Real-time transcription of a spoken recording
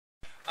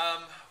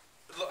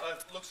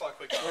Looks like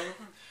we're going.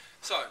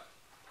 So,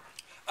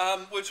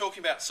 we're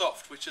talking about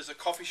Soft, which is a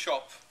coffee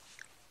shop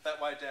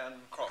that way down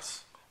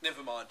across.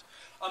 Never mind.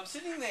 I'm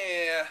sitting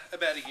there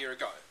about a year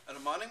ago, and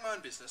I'm minding my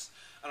own business,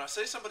 and I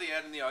see somebody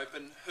out in the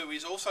open who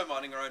is also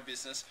minding her own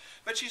business,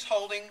 but she's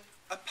holding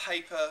a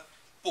paper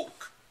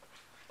book,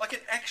 like an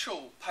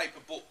actual paper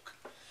book.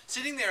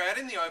 Sitting there out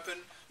in the open,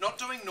 not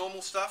doing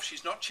normal stuff.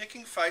 She's not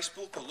checking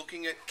Facebook or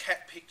looking at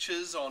cat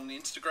pictures on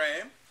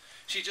Instagram.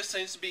 She just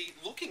seems to be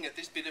looking at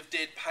this bit of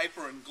dead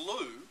paper and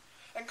glue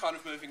and kind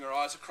of moving her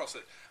eyes across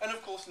it. And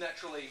of course,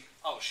 naturally,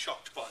 I was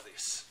shocked by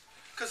this,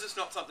 because it's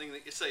not something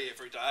that you see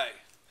every day.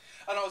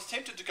 And I was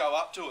tempted to go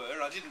up to her,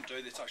 and I didn't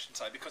do this, I should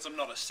say, because I'm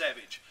not a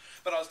savage,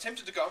 but I was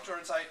tempted to go up to her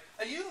and say,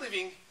 are you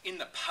living in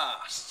the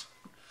past?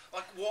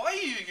 Like, why are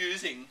you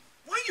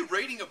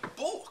reading a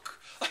book?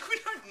 Like, we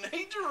don't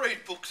need to read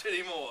books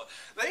anymore.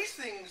 These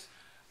things,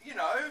 you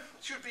know,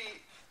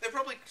 they're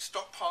probably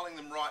stockpiling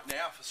them right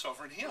now for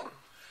Sovereign Hill.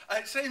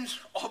 It seems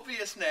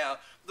obvious now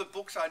that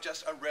books are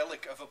just a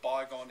relic of a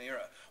bygone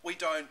era. We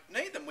don't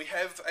need them. We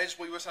have, as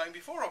we were saying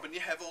before, Robin,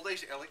 you have all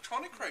these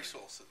electronic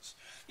resources.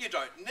 You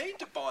don't need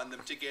to bind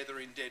them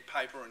together in dead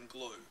paper and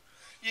glue.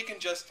 You can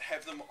just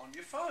have them on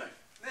your phone.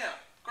 Now,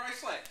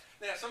 Graceland.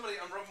 Now,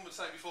 Robin was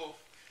saying before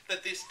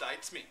that this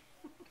dates me.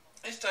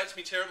 This dates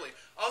me terribly.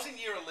 I was in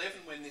year 11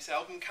 when this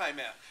album came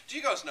out. Do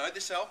you guys know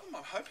this album?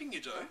 I'm hoping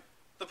you do.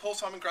 The Paul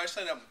Simon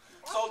Graceland album.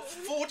 Sold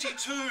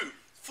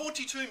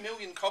 42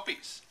 million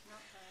copies.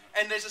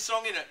 And there's a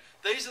song in it.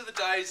 These are the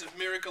days of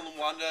miracle and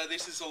wonder.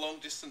 This is a long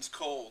distance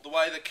call. The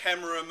way the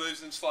camera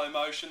moves in slow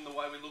motion, the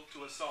way we look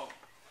to a song.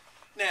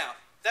 Now,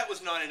 that was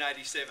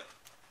 1987.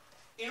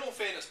 In all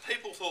fairness,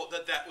 people thought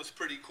that that was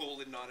pretty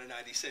cool in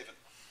 1987.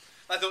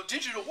 They thought,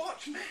 digital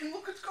watch, man,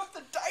 look, it's got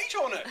the date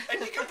on it,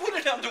 and you can put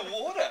it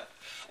underwater.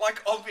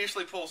 Like,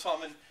 obviously, Paul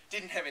Simon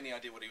didn't have any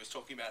idea what he was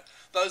talking about.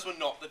 Those were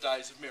not the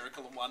days of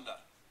miracle and wonder.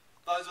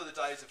 Those were the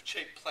days of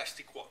cheap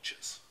plastic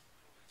watches.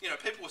 You know,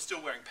 people were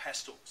still wearing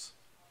pastels.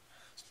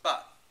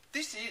 But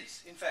this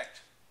is, in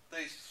fact,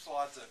 these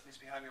slides are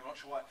misbehaving, I'm not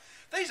sure why.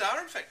 These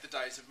are, in fact, the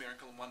days of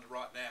miracle and wonder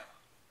right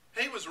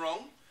now. He was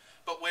wrong,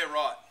 but we're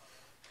right.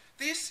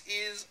 This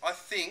is, I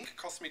think,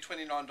 cost me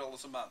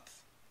 $29 a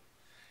month.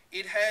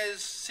 It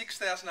has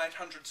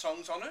 6,800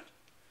 songs on it.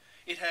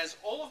 It has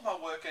all of my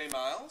work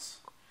emails.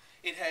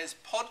 It has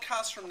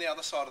podcasts from the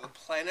other side of the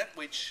planet,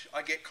 which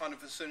I get kind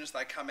of as soon as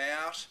they come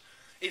out.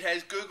 It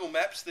has Google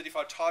Maps that if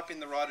I type in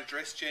the right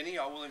address, Jenny,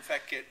 I will in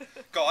fact get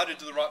guided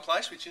to the right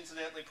place, which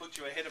incidentally puts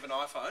you ahead of an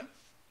iPhone.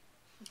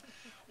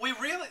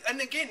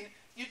 And again,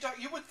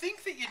 you would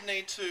think that you'd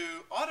need to,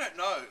 I don't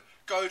know,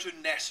 go to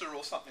NASA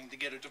or something to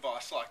get a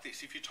device like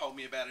this if you told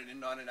me about it in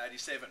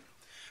 1987.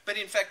 But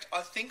in fact,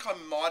 I think I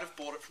might have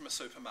bought it from a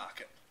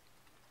supermarket.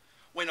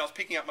 When I was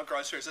picking up my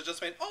groceries, I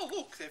just went, oh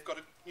look, they've got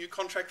a new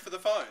contract for the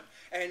phone.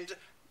 And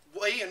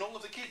we and all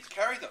of the kids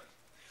carry them.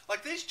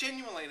 Like, these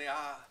genuinely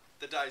are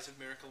the days of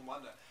miracle and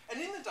wonder.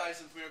 And in the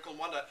days of miracle and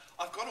wonder,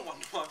 I've got to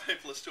wonder why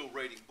people are still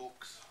reading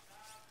books.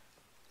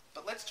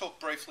 But let's talk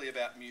briefly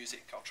about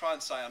music. I'll try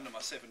and stay under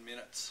my 7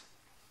 minutes.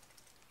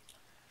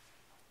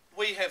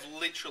 We have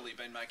literally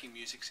been making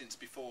music since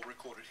before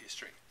recorded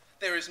history.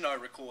 There is no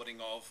recording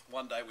of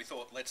one day we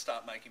thought, let's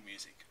start making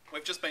music.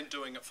 We've just been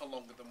doing it for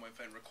longer than we've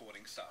been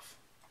recording stuff.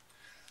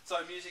 So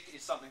music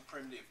is something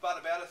primitive. But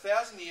about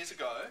 1,000 years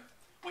ago,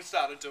 we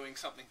started doing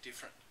something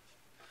different.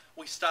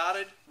 We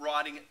started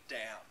writing it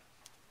down.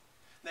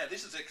 Now,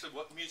 this is actually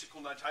what musical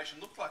notation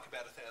looked like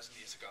about 1,000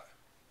 years ago.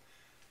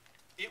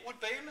 It would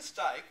be a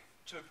mistake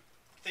to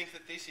think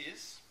that this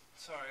is...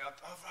 Sorry,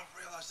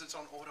 I've realised it's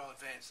on auto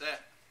advance there.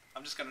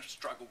 I'm just going to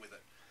struggle with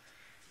it.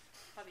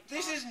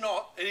 This is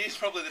not, it is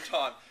probably the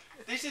time,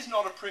 this is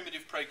not a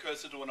primitive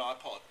precursor to an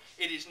iPod.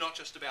 It is not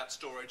just about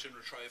storage and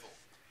retrieval.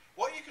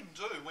 What you can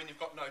do when you've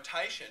got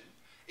notation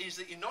is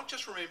that you're not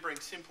just remembering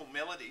simple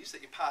melodies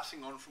that you're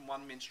passing on from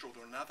one minstrel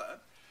to another.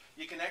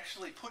 You can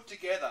actually put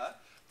together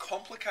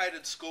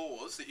complicated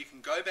scores that you can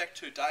go back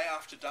to day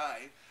after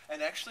day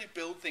and actually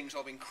build things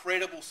of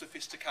incredible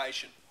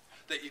sophistication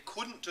that you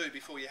couldn't do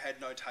before you had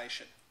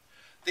notation.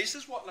 This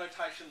is what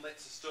notation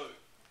lets us do.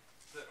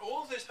 That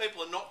all of these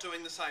people are not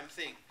doing the same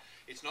thing.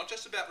 It's not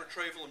just about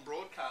retrieval and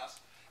broadcast.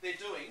 They're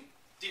doing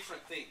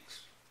different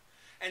things.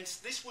 And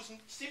this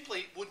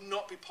simply would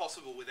not be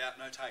possible without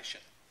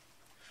notation.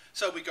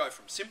 So we go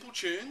from simple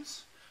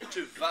tunes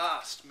to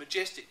vast,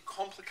 majestic,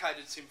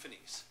 complicated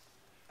symphonies.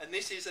 And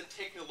this is a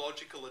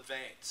technological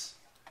advance.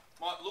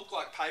 Might look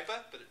like paper,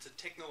 but it's a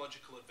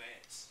technological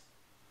advance.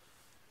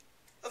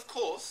 Of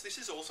course, this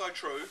is also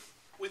true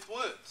with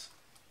words.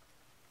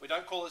 We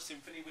don't call it a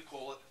symphony, we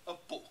call it a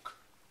book.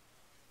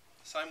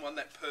 Same one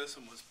that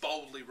person was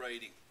boldly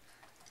reading.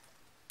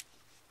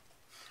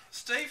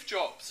 Steve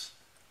Jobs,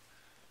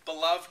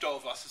 beloved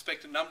of, I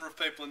suspect, a number of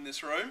people in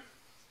this room,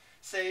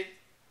 said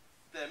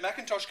the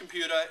Macintosh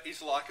computer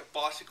is like a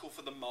bicycle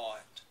for the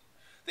mind,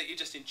 that you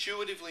just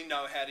intuitively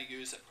know how to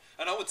use it.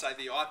 And I would say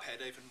the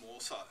iPad even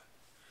more so.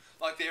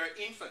 Like there are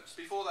infants,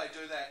 before they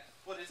do that,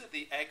 what is it,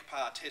 the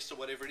AGPA test or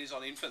whatever it is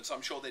on infants,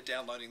 I'm sure they're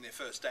downloading their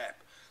first app.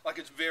 Like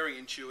it's very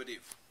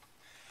intuitive.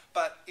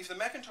 But if the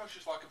Macintosh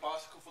is like a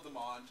bicycle for the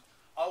mind,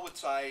 I would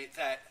say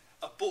that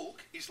a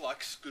book is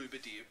like scuba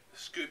gear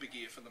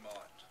for the mind.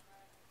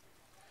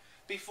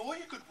 Before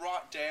you could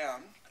write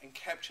down and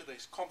capture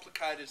these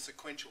complicated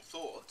sequential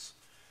thoughts,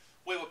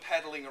 we were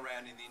paddling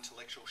around in the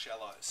intellectual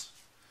shallows.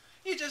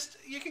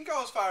 You can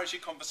go as far as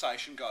your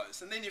conversation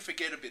goes, and then you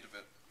forget a bit of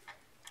it.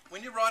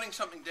 When you're writing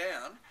something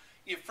down,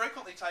 you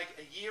frequently take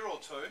a year or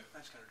two,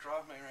 that's going to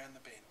drive me around the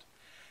bend.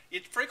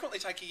 You'd frequently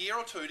take a year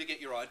or two to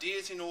get your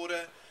ideas in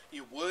order,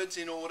 your words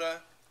in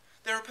order.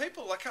 There are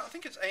people, like I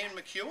think it's Ian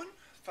McEwan,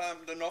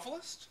 the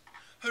novelist,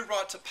 who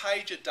writes a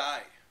page a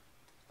day.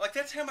 Like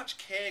that's how much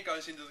care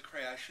goes into the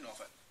creation of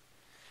it.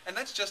 And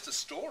that's just a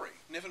story,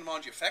 never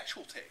mind your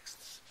factual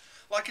texts.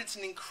 Like it's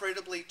an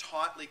incredibly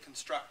tightly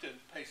constructed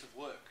piece of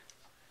work.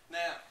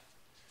 Now,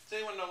 does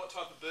anyone know what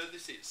type of bird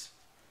this is?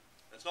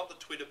 It's not the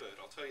Twitter bird,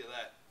 I'll tell you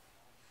that.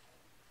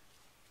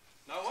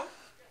 No one?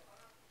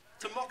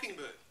 It's a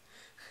mockingbird.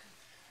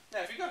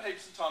 Now, if you've got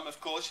heaps of time,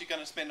 of course, you're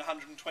going to spend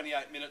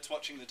 128 minutes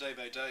watching the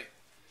DVD.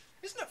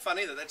 Isn't it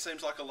funny that that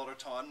seems like a lot of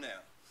time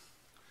now?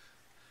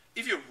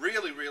 If you're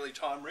really, really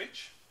time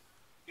rich,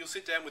 you'll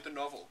sit down with a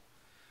novel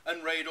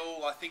and read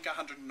all, I think,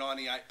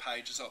 198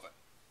 pages of it.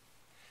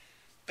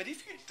 But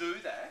if you do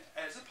that,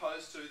 as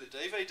opposed to the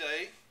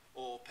DVD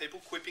or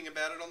people quipping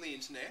about it on the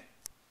internet,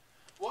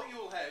 what you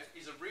will have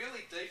is a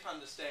really deep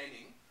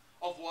understanding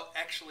of what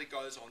actually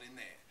goes on in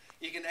there.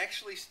 You can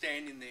actually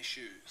stand in their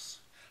shoes.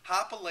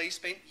 Harper Lee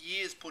spent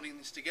years putting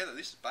this together.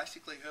 This is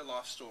basically her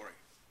life story.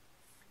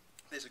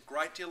 There's a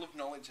great deal of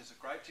knowledge, there's a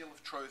great deal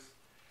of truth,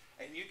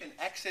 and you can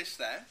access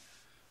that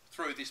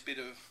through this bit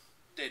of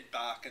dead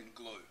bark and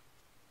glue.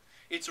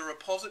 It's a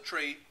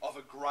repository of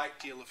a great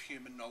deal of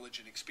human knowledge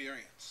and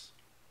experience.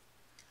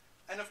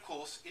 And of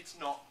course, it's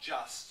not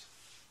just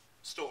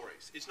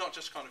stories. It's not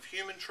just kind of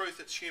human truth,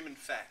 it's human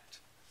fact.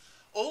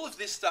 All of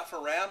this stuff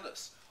around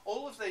us,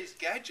 all of these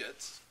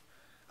gadgets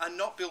are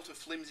not built of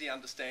flimsy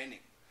understanding,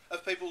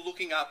 of people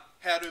looking up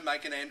how to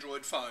make an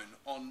Android phone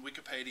on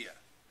Wikipedia.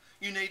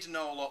 You need to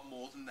know a lot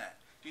more than that.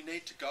 You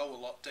need to go a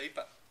lot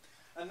deeper.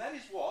 And that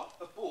is what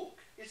a book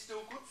is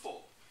still good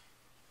for.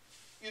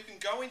 You can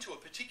go into a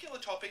particular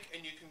topic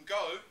and you can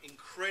go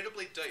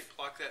incredibly deep,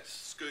 like that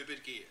scuba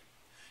gear.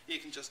 You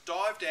can just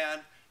dive down,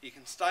 you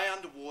can stay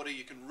underwater,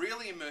 you can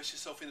really immerse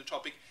yourself in the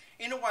topic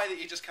in a way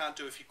that you just can't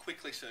do if you're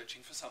quickly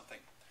searching for something.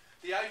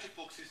 The age of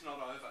books is not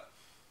over.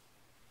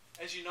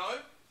 As you know,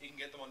 you can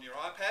get them on your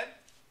iPad.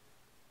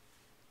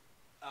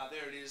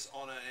 There it is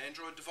on an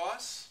Android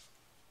device.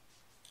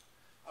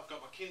 I've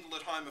got my Kindle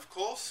at home, of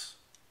course.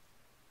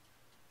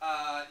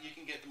 You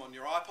can get them on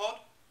your iPod.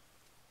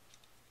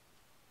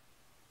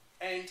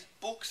 And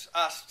books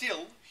are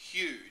still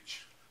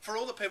huge. For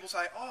all the people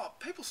say, oh,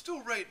 people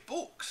still read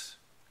books.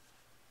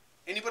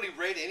 Anybody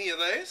read any of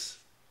these?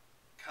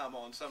 Come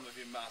on, some of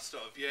you must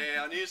have.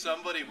 Yeah, I knew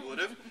somebody would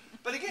have.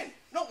 But again,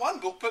 not one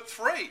book, but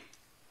 3.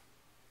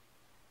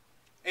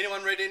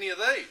 Anyone read any of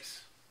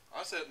these?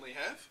 I certainly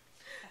have.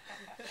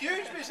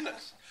 Huge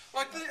business.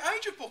 Like, the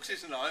age of books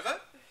isn't over.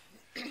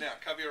 Now,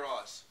 cover your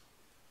eyes.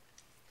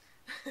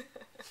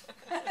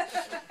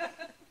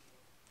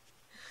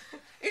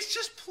 It's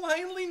just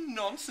plainly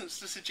nonsense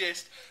to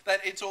suggest that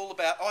it's all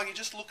about, oh, you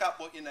just look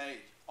up what you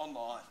need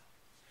online.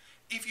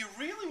 If you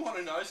really want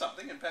to know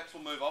something, and perhaps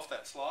we'll move off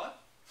that slide,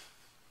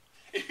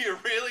 if you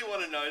really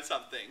want to know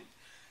something,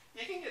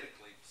 you can get a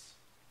glimpse.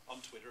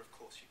 On Twitter, of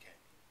course you can.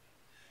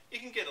 You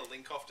can get a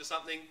link off to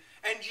something,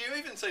 and you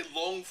even see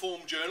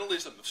long-form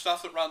journalism of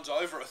stuff that runs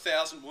over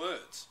 1,000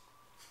 words.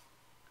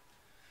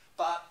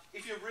 But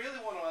if you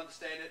really want to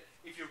understand it,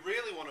 if you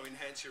really want to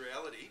enhance your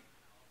reality,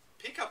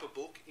 pick up a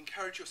book,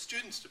 encourage your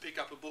students to pick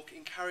up a book,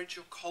 encourage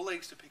your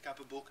colleagues to pick up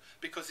a book,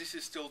 because this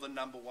is still the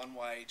 #1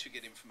 way to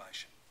get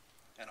information.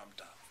 And I'm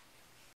done.